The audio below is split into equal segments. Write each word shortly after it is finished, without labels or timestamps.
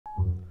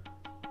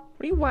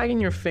What are you wagging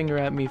your finger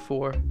at me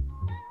for?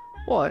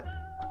 What?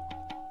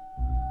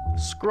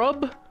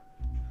 Scrub?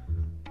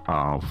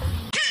 Oh,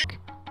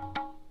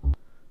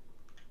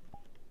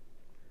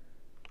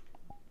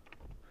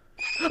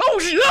 Oh,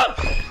 shit!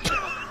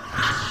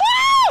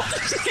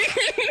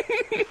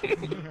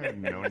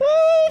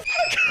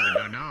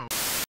 no.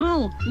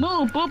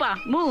 Moo, booba,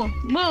 moo,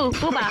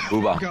 booba.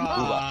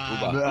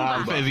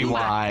 Booba. Fizzy,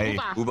 why?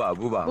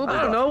 Booba.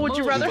 I don't know. Would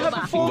you rather have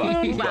a full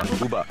moon?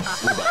 Booba.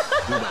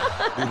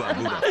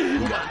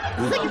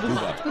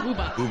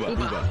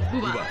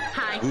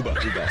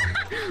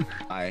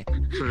 Hi.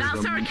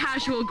 That's our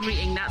casual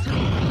greeting. That's how we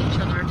greet each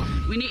other.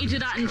 We need to do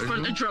that in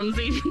front of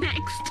Drumsy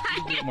next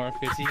time. More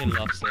Fizzy, he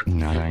loves it.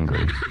 Not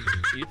angry.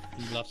 He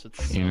loves it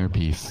so Inner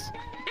peace.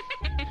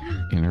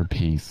 Inner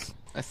peace.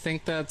 I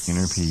think that's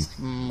Inner peace.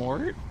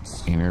 Mort.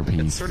 Inner peace.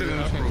 It's sort of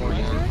inaudible.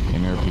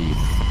 Inner peace.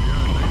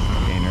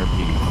 Inner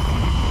peace.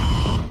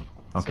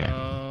 Okay.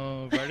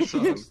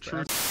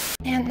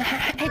 And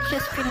I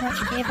just pretty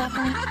much gave up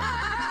on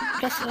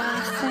just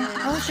lost.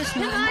 I was just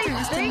not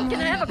interested. Can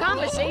I have a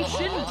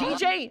conversation,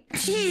 TJ?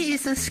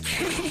 Jesus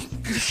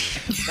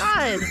Christ.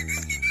 God,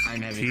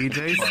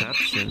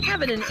 TJception.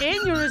 having an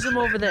aneurysm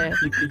over there.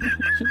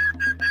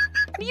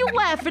 What are you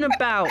laughing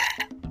about?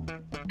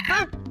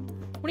 Huh?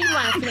 What are you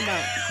laughing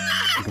about?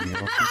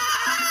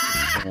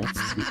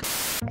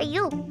 Hey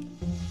you.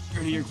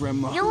 Your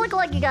grandma. You look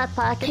like you got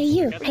pockets.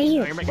 Hey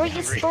you. Where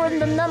you storing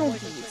the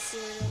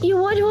nummies? You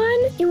want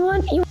one? You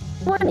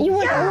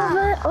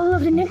want all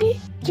of the nugget?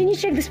 Can you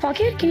check this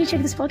pocket?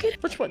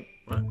 Which one?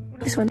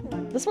 This one.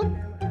 This one?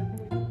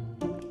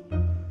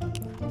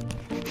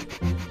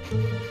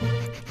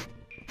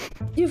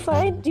 Do you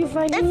find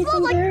That anything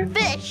smells there? like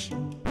fish.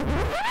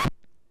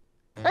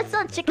 That's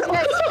not chicken,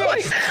 that's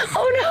fish.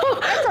 Oh no!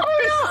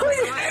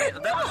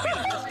 That must be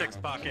the sticks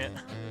pocket.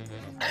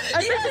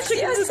 I think the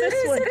chicken's is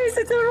this one.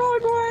 It's the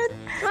wrong one.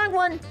 Wrong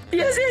one.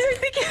 Yes, I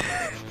think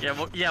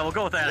Yeah, we'll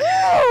go with that.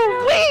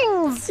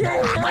 Wings!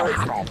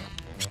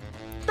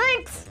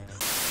 Thanks!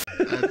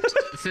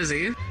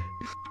 Fizzy,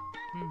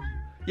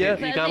 Yeah.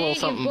 you got a little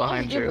something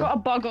behind You've you. got a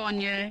bug on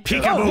you.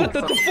 Oh, what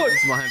the fuck?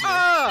 Behind you.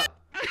 Ah!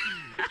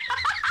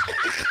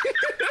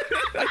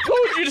 I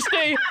told you to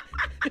stay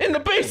in the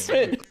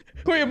basement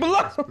where you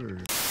belong.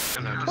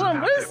 Hold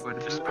on, what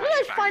am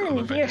I finding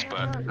in here?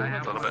 I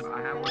have one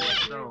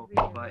myself,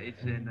 but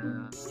it's in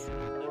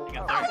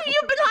How have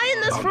you been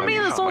hiding this from me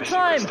this whole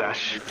time? I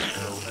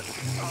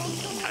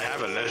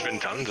haven't. There's been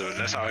tons of it.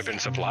 That's how I've been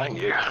supplying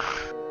you.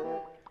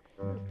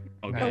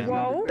 Okay.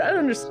 That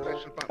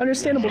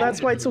understandable.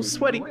 That's why it's so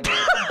sweaty.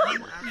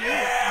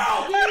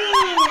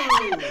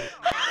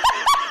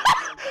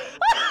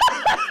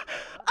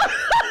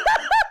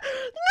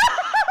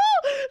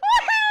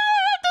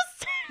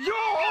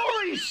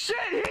 Holy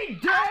shit, he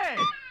dead!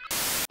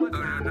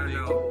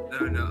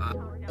 No.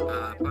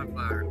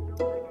 Funflower.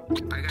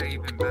 I got an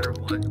even better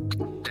one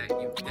that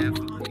you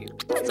definitely.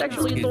 That's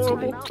actually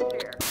adorable.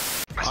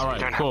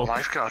 Alright, Don't cool. have a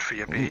lifeguard for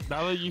your beat.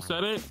 Now that you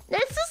said it,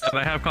 This is and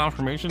I have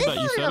confirmation that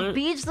you isn't said a it,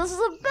 beach, this is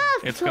a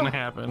bathtub. it's gonna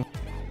happen.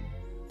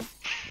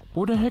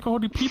 Who the heck are all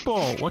the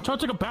people? Watch out,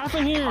 take a bath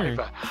in here!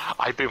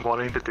 I've been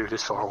wanting to do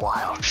this for a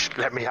while. Just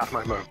let me have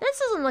my moment.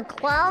 This isn't a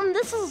clown,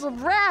 this is a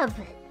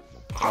rabbit.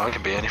 I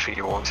can be anything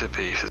you want to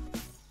be.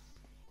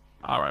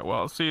 Alright,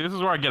 well, see, this is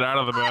where I get out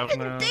of the bath I'm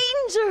now. in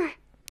danger.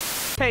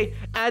 Hey,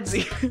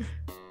 Adzi.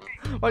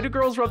 Why do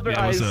girls rub their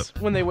what's eyes up?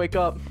 when they wake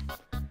up?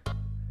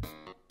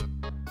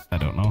 I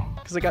don't know.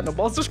 Because they got no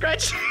balls to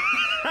scratch?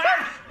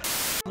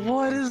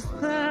 What is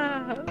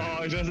that?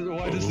 Why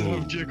does it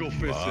have jiggle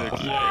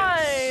physics?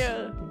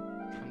 Why?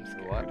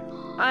 What?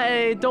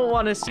 I don't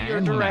want to see your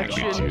And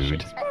direction.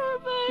 magnitude.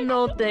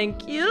 No,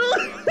 thank you.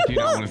 Do you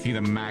not want to see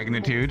the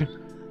magnitude?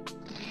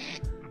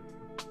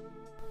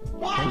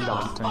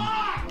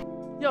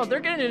 Yo, they're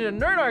getting in a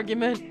nerd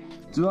argument.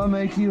 Do I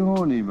make you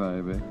horny,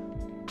 baby?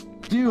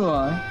 Do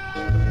I?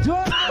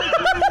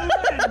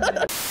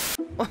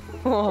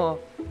 Oh.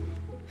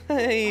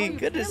 Hey,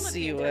 good to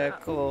see you,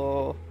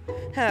 Echo.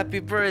 Happy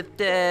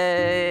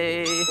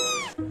birthday. You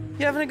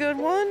having a good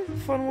one?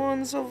 Fun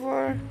one so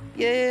far?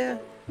 Yeah.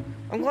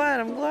 I'm glad.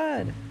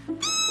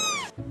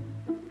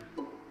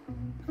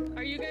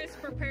 Are you guys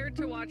prepared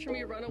to watch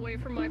me run away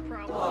from my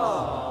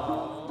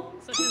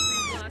problems? Such as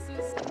these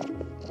glasses?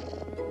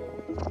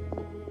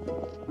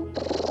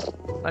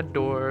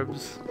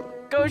 Adorbs.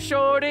 Go,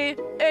 shorty.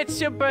 It's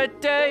your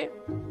birthday.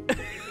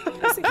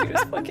 That's the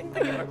cutest fucking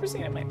thing I've ever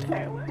seen in my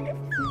entire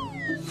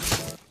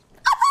life.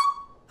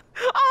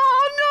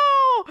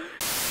 Oh, no!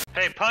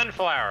 Hey,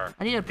 Punflower.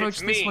 I need to approach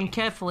It's this me, one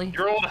carefully.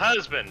 Your old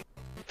husband.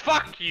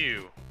 Fuck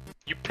you.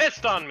 You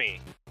pissed on me.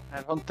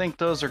 I don't think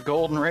those are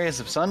golden rays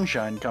of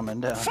sunshine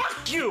coming down.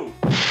 Fuck you!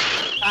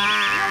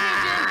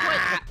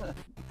 I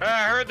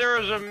heard there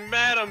was a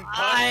Madam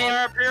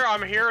Punflower up here.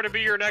 I'm here to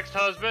be your next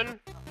husband.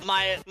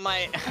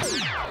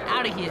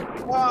 Out of here.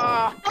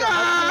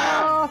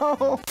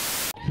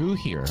 Who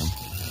here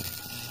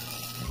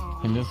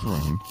in this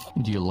room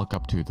do you look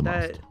up to the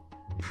most?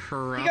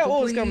 Probably got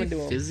what was coming to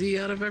him. Fizzy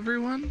out of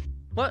everyone?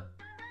 What?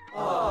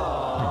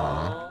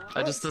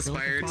 I just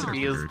aspire to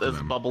be as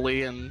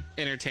bubbly and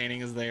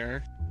entertaining as they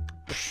are.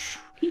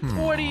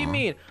 What do you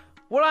mean?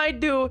 What I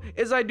do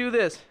is I do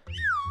this.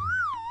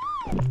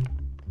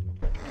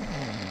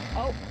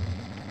 Oh.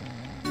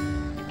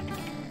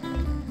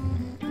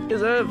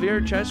 Is that a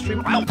VR chat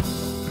stream? Ow!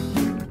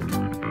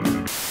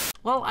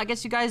 Well, I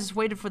guess you guys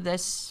waited for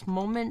this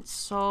moment,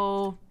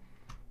 so...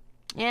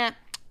 Yeah.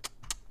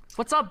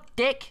 What's up,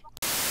 dick?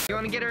 You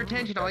want to get her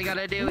attention, all you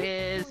gotta do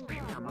is...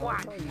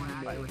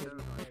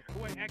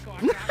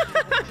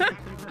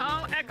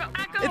 Oh, Echo!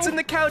 It's in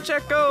the couch,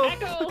 Echo!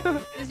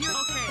 Echo!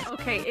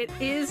 Okay, it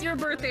is your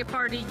birthday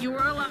party. You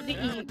are allowed to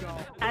eat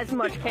as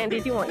much candy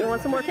as you want. You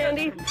want some more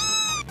candy?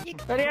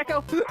 Ready,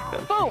 Echo?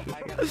 Boom!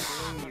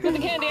 Get the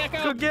candy,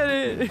 Echo! Go get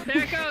it!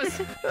 There it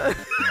goes!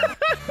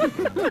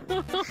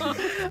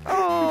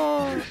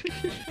 Oh!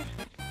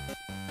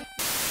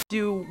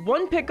 Do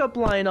one pickup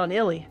line on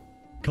Illy.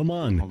 Come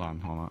on. Hold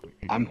on.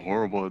 I'm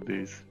horrible at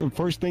these. The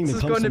first thing that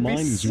comes to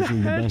mind is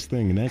usually the best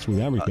thing, and that's with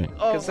everything.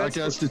 I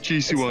guess the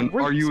cheesy one.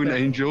 Are you an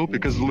angel?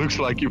 Because it looks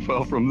like you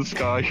fell from the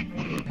sky.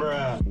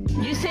 Bruh.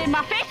 You said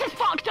my face is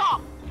fucked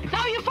up! Is that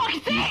what you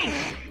fucking said?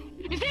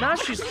 Now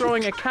she's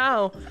throwing a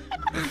cow.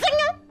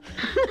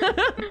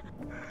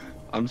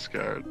 I'm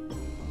scared.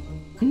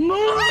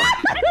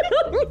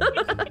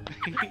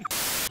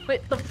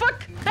 Wait, the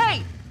fuck?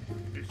 Hey!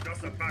 It's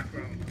just a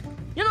background.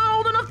 You're not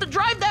old enough to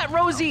drive that,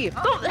 Rosie!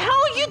 What the hell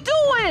are you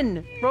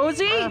doing?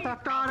 Rosie?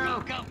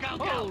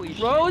 Go.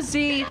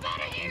 Rosie!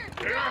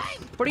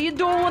 What are you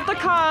doing with the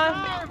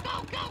car?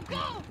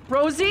 Go.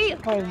 Rosie?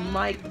 Oh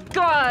my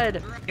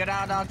god! Get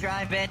out, I'll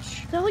drive, bitch.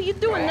 What the hell are you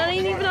doing? That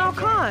ain't even our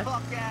car.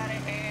 Fuck out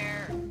of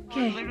here.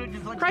 Okay,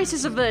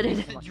 crisis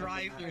averted.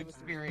 Drive-through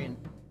experience.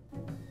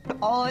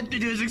 All I have to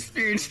do is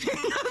experience being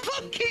a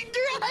fucking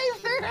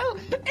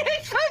drive-through.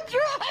 It's a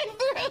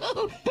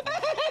drive-through.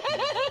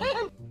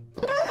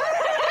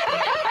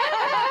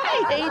 I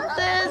hate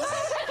this.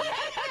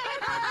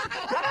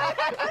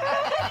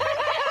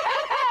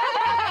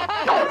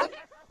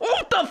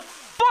 What the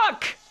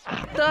fuck?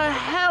 The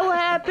hell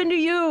happened to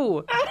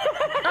you?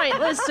 Alright,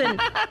 listen,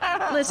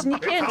 you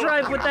can't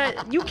drive with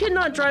that. You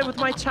cannot drive with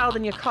my child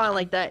in your car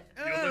like that.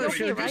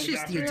 Sure, that's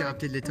just the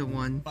adopted little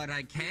one. But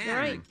I can.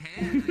 Right. I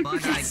can.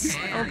 But I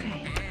can.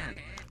 Okay.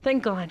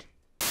 Thank God.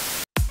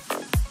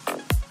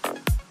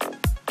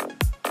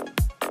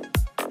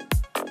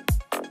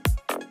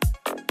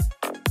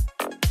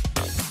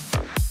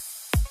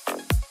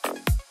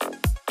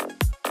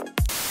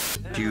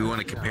 Do you want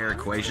to compare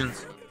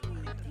equations?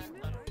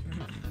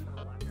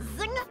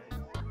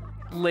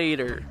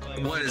 Later.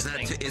 What is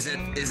that? Is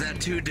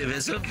that too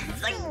divisive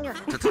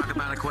to talk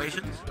about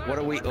equations? What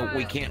are we?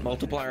 We can't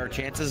multiply our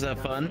chances of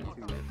fun.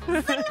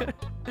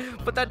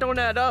 But that don't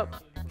add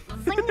up.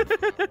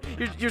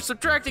 You're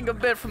subtracting a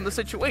bit from the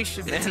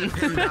situation, man.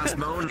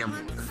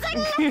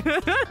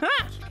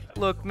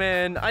 Look,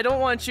 man, I don't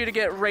want you to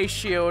get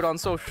ratioed on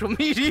social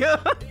media.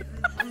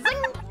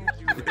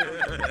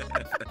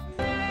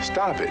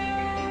 Stop it.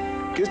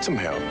 Get some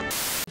help.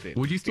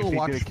 Would you still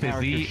watch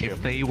Fizzy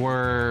if they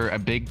were a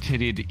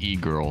big-titted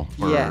e-girl?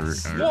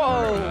 Yes.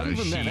 Whoa!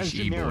 That's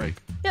e-boy.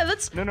 Yeah,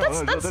 that's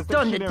that's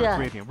done to death.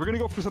 rating. We're gonna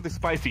go for something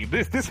spicy.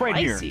 This right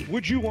Spicy. here.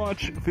 Would you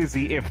watch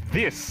Fizzy if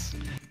this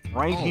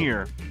right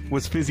here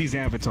was Fizzy's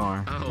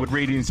avatar? What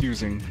Radiant's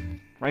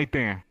using? Right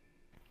there.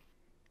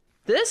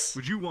 This?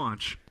 Would you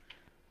watch?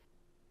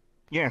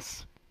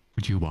 Yes.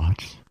 Would you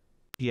watch?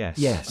 Yes.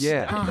 Yes.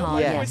 Yeah.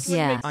 Yes.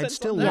 Yeah. I'd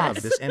still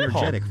love this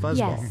energetic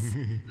fuzzball.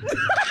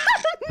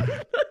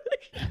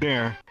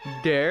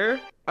 Dare.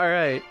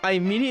 Alright. I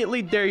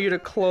immediately dare you to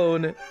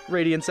clone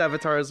Radiant's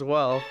avatar as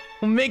well.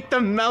 Make the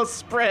mouse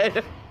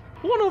spread.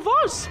 One of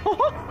us.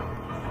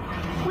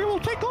 We will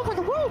take over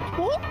the world.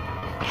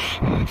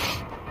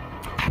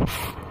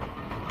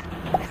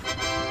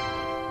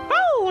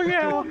 Oh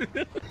yeah.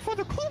 For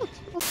the planet.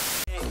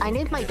 I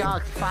named my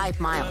dog 5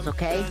 miles,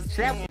 okay?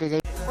 So that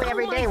is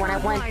every day when I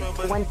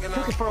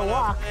took it for a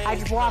walk, I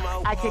just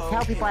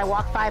tell people I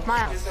walked 5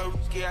 miles.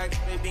 But the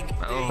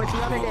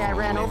other day I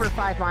ran over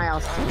 5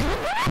 miles.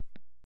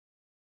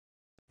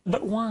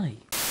 But why?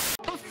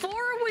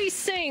 Before we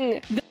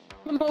sing the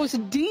most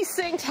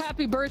desynced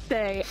happy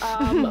birthday,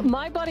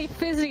 my buddy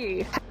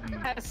Fizzy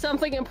has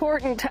something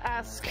important to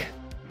ask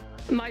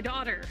my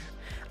daughter.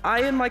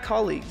 I and my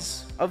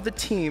colleagues of the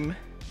team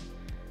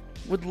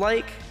would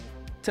like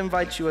to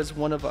invite you as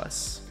one of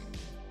us.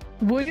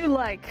 Would you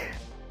like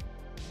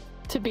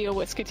to be a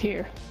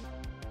Whiskateer?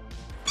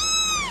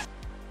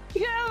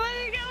 Yeah,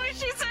 there you go.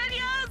 She said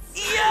yes.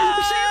 Yeah!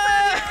 She said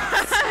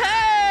yes.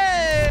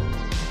 Hey!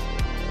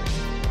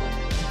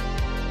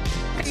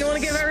 You want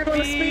to give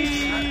everyone a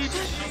speech?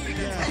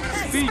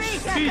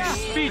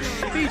 Speech.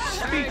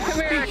 Come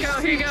here, Echo.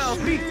 Here you go.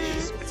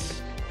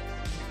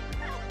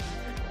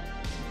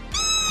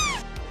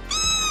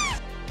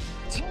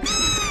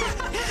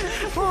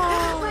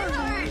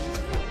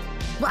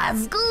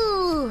 Let's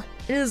go!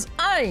 It is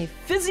I,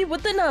 Fizzy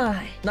with an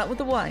I, not with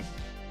a Y.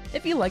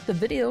 If you like the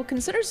video,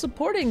 consider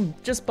supporting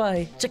just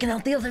by checking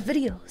out the other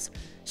videos,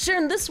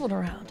 sharing this one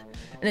around,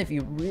 And if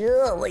you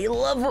really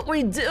love what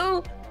we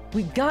do,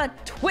 we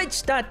got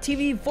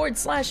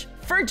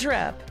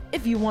twitch.tv/Furtrap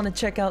if you want to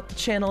check out the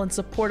channel and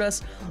support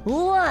us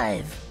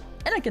live.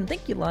 And I can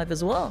thank you live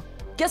as well.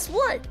 Guess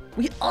what?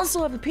 We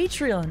also have a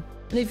Patreon.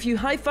 And if you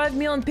high-five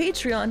me on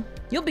Patreon,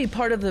 you'll be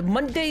part of the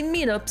Monday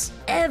meetups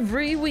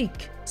every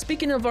week.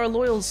 Speaking of our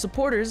loyal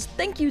supporters,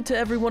 thank you to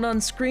everyone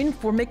on screen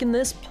for making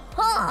this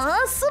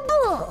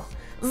possible.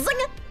 Zing!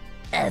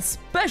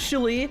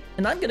 Especially,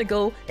 and I'm gonna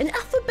go in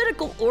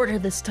alphabetical order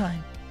this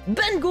time,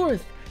 Ben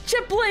Gorth,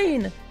 Chip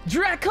Lane,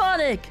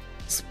 Draconic,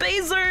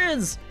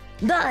 Spazers,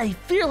 Thy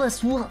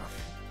Fearless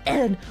Wolf,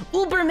 and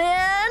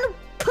Uberman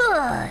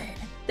Pud.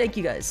 Thank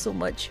you guys so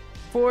much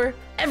for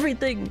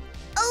everything.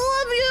 I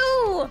love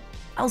you!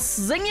 I'll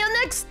sing you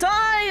next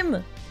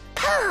time!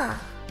 Pa!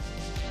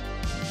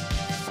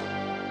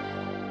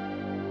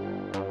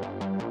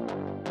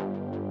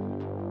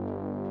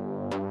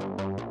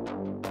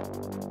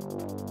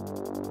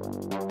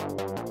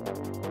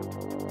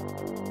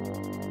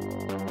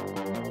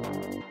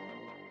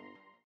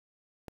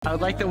 I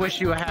would like to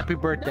wish you a happy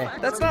birthday.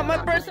 That's not my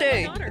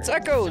birthday. It's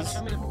Echo's.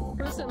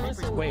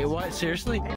 Wait, what? Seriously?